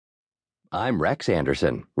I'm Rex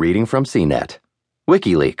Anderson, reading from CNET.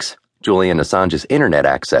 WikiLeaks, Julian Assange's Internet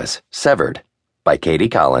Access, Severed, by Katie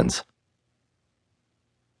Collins.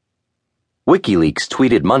 WikiLeaks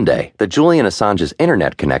tweeted Monday that Julian Assange's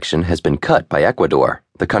internet connection has been cut by Ecuador,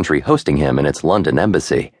 the country hosting him in its London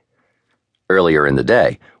embassy. Earlier in the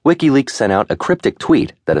day, WikiLeaks sent out a cryptic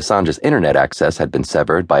tweet that Assange's internet access had been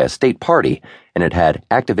severed by a state party and it had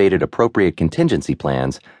activated appropriate contingency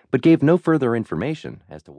plans, but gave no further information as to what